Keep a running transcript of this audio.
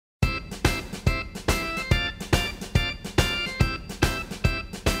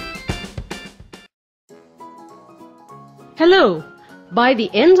So, by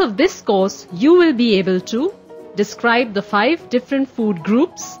the end of this course, you will be able to describe the 5 different food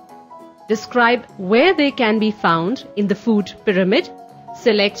groups, describe where they can be found in the food pyramid,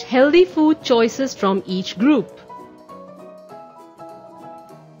 select healthy food choices from each group.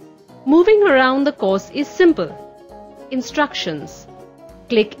 Moving around the course is simple. Instructions.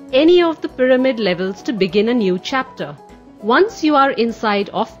 Click any of the pyramid levels to begin a new chapter. Once you are inside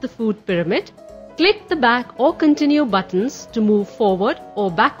of the food pyramid, click the back or continue buttons to move forward or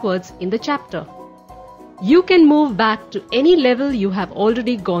backwards in the chapter. You can move back to any level you have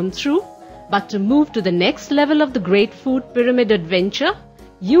already gone through, but to move to the next level of the Great Food Pyramid adventure,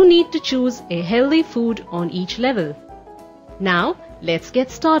 you need to choose a healthy food on each level. Now, let's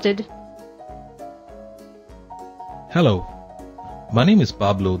get started. Hello, my name is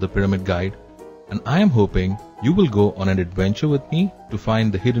Pablo, the Pyramid Guide, and I am hoping you will go on an adventure with me to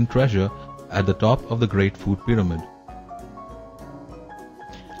find the hidden treasure at the top of the Great Food Pyramid.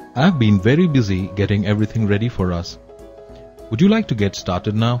 I have been very busy getting everything ready for us. Would you like to get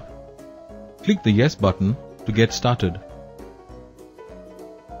started now? Click the Yes button to get started.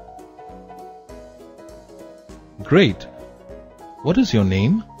 Great! What is your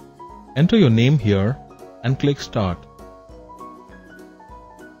name? Enter your name here and click Start.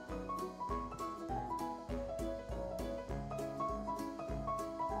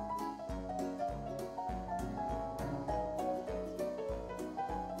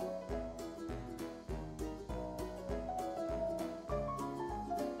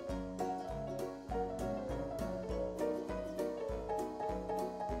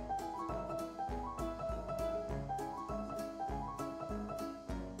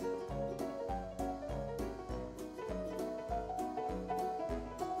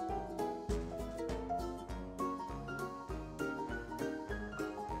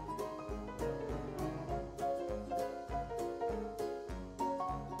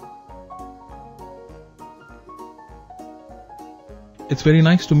 It's very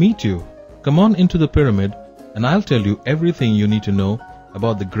nice to meet you. Come on into the pyramid and I'll tell you everything you need to know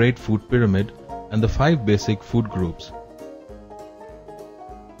about the Great Food Pyramid and the 5 basic food groups.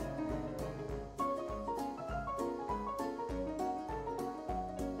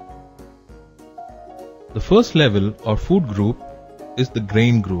 The first level or food group is the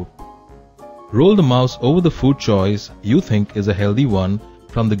grain group. Roll the mouse over the food choice you think is a healthy one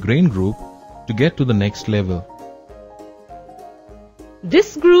from the grain group to get to the next level.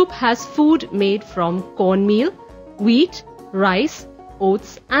 This group has food made from cornmeal, wheat, rice,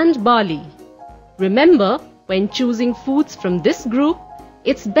 oats and barley. Remember, when choosing foods from this group,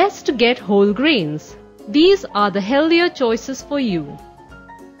 it's best to get whole grains. These are the healthier choices for you.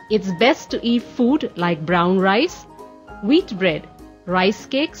 It's best to eat food like brown rice, wheat bread, rice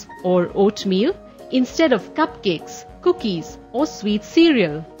cakes or oatmeal instead of cupcakes, cookies or sweet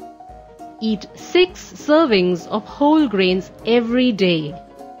cereal. Eat 6 servings of whole grains every day.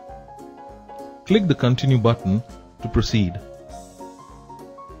 Click the Continue button to proceed.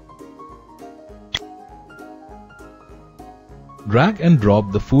 Drag and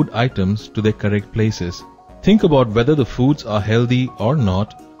drop the food items to their correct places. Think about whether the foods are healthy or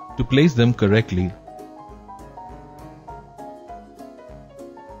not to place them correctly.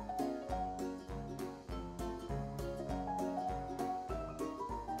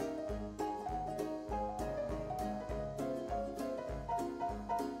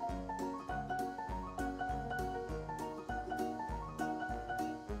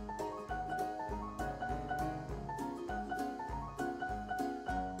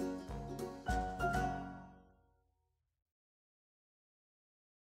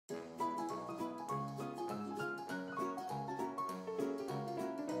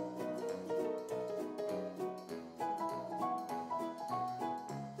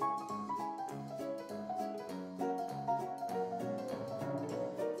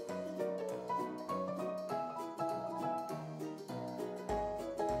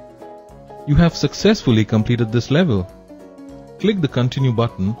 You have successfully completed this level. Click the Continue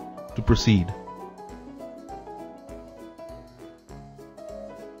button to proceed.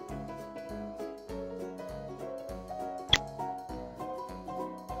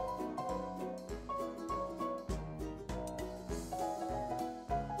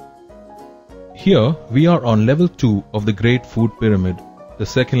 Here we are on level 2 of the Great Food Pyramid. The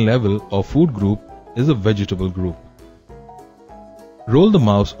second level or food group is a vegetable group. Roll the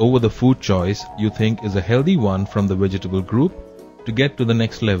mouse over the food choice you think is a healthy one from the vegetable group to get to the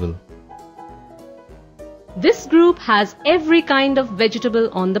next level. This group has every kind of vegetable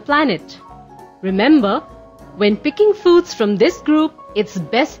on the planet. Remember, when picking foods from this group, it's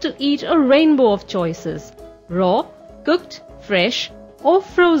best to eat a rainbow of choices: raw, cooked, fresh or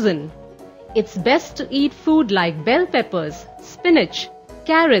frozen. It's best to eat food like bell peppers, spinach,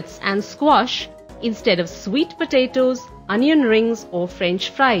 carrots and squash instead of sweet potatoes, onion rings or French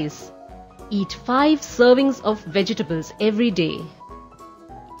fries. Eat 5 servings of vegetables every day.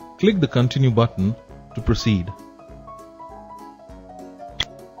 Click the Continue button to proceed.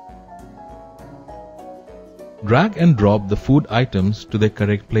 Drag and drop the food items to their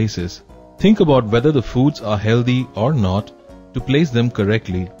correct places. Think about whether the foods are healthy or not to place them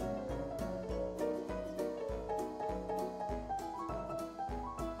correctly.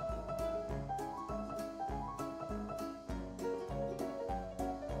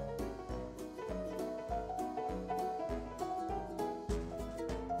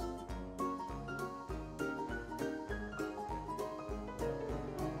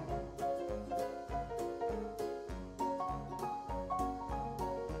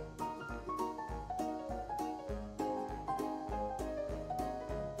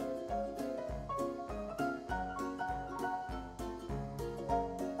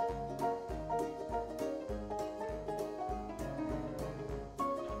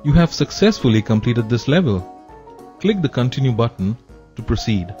 You have successfully completed this level. Click the Continue button to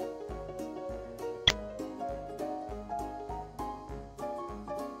proceed.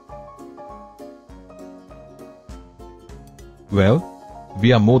 Well,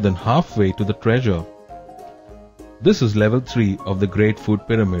 we are more than halfway to the treasure. This is level 3 of the Great Food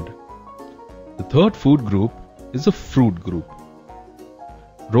Pyramid. The third food group is a fruit group.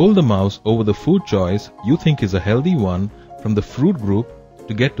 Roll the mouse over the food choice you think is a healthy one from the fruit group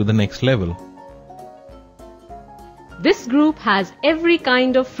to get to the next level. This group has every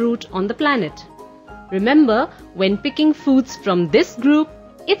kind of fruit on the planet. Remember, when picking foods from this group,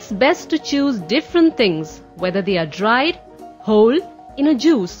 it's best to choose different things, whether they are dried, whole, in a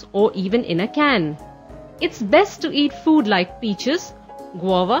juice or even in a can. It's best to eat food like peaches,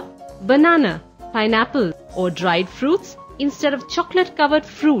 guava, banana, pineapple or dried fruits instead of chocolate-covered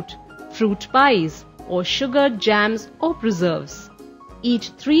fruit, fruit pies or sugared jams or preserves.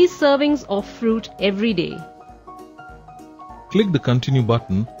 Eat 3 servings of fruit every day. Click the Continue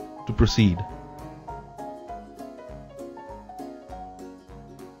button to proceed.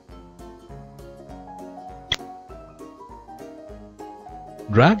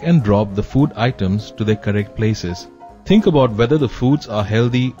 Drag and drop the food items to their correct places. Think about whether the foods are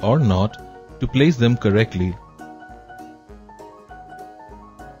healthy or not to place them correctly.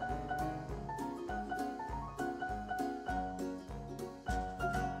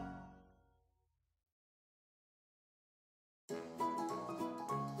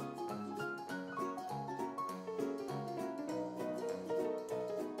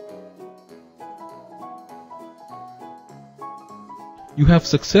 You have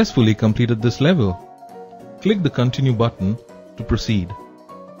successfully completed this level. Click the Continue button to proceed.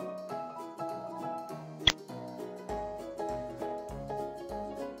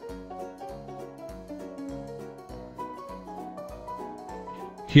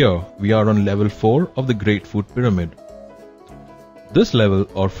 Here we are on level 4 of the Great Food Pyramid. This level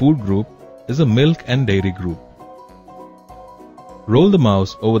or food group is a milk and dairy group. Roll the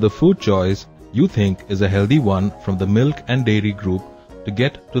mouse over the food choice you think is a healthy one from the milk and dairy group to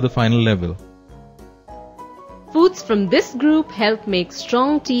get to the final level. Foods from this group help make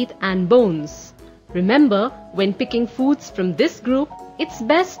strong teeth and bones. Remember, when picking foods from this group, it's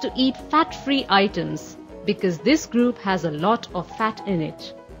best to eat fat-free items because this group has a lot of fat in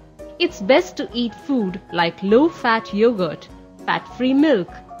it. It's best to eat food like low-fat yogurt, fat-free milk,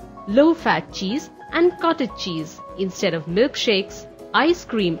 low-fat cheese and cottage cheese instead of milkshakes, ice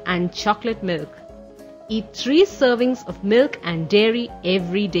cream and chocolate milk. Eat 3 servings of milk and dairy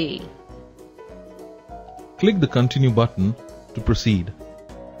every day. Click the Continue button to proceed.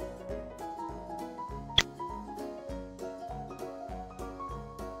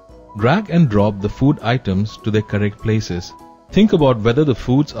 Drag and drop the food items to their correct places. Think about whether the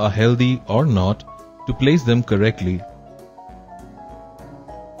foods are healthy or not to place them correctly.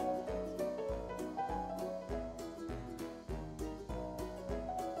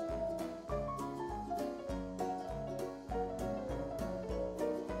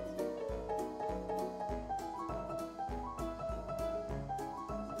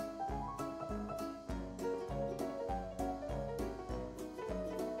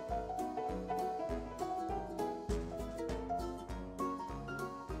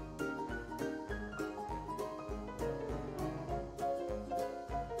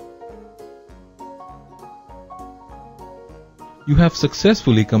 You have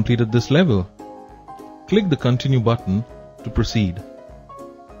successfully completed this level. Click the Continue button to proceed.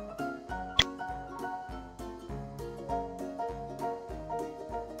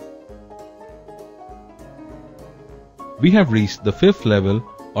 We have reached the 5th level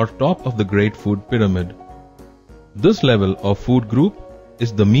or top of the great food pyramid. This level of food group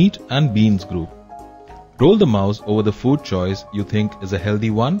is the meat and beans group. Roll the mouse over the food choice you think is a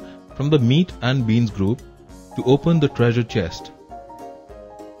healthy one from the meat and beans group to open the treasure chest.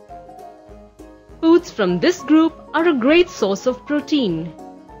 Foods from this group are a great source of protein.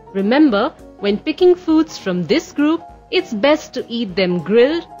 Remember, when picking foods from this group, it's best to eat them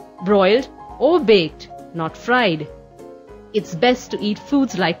grilled, broiled or baked, not fried. It's best to eat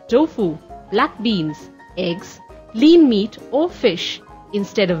foods like tofu, black beans, eggs, lean meat or fish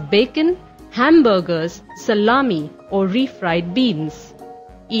instead of bacon, hamburgers, salami or refried beans.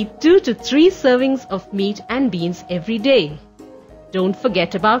 Eat 2 to 3 servings of meat and beans every day. Don't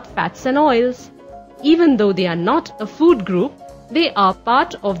forget about fats and oils. Even though they are not a food group, they are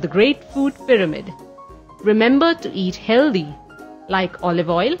part of the great food pyramid. Remember to eat healthy, like olive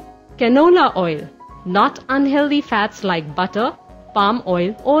oil, canola oil, not unhealthy fats like butter, palm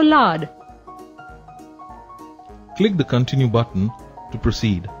oil or lard. Click the Continue button to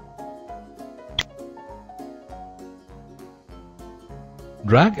proceed.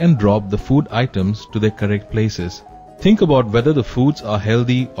 Drag and drop the food items to their correct places. Think about whether the foods are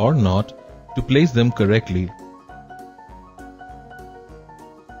healthy or not to place them correctly.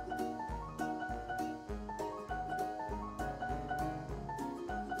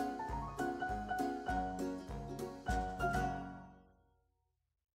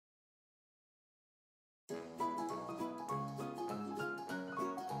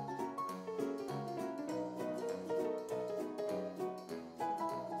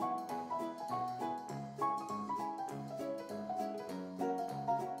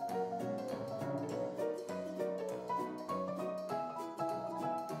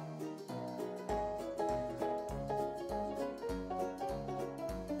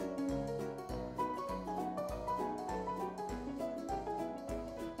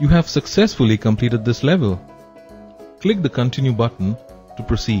 You have successfully completed this level. Click the Continue button to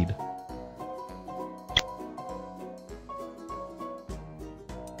proceed.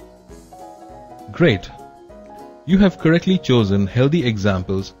 Great! You have correctly chosen healthy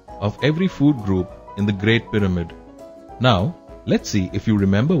examples of every food group in the Great Pyramid. Now, let's see if you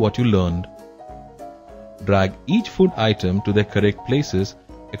remember what you learned. Drag each food item to their correct places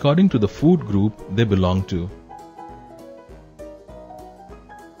according to the food group they belong to.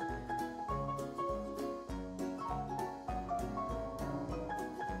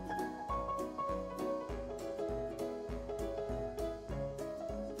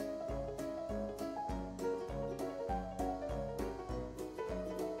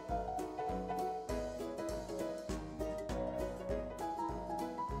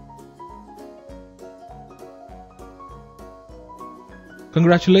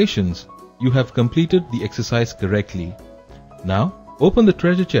 Congratulations! You have completed the exercise correctly. Now, open the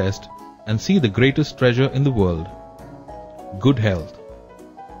treasure chest and see the greatest treasure in the world. Good health.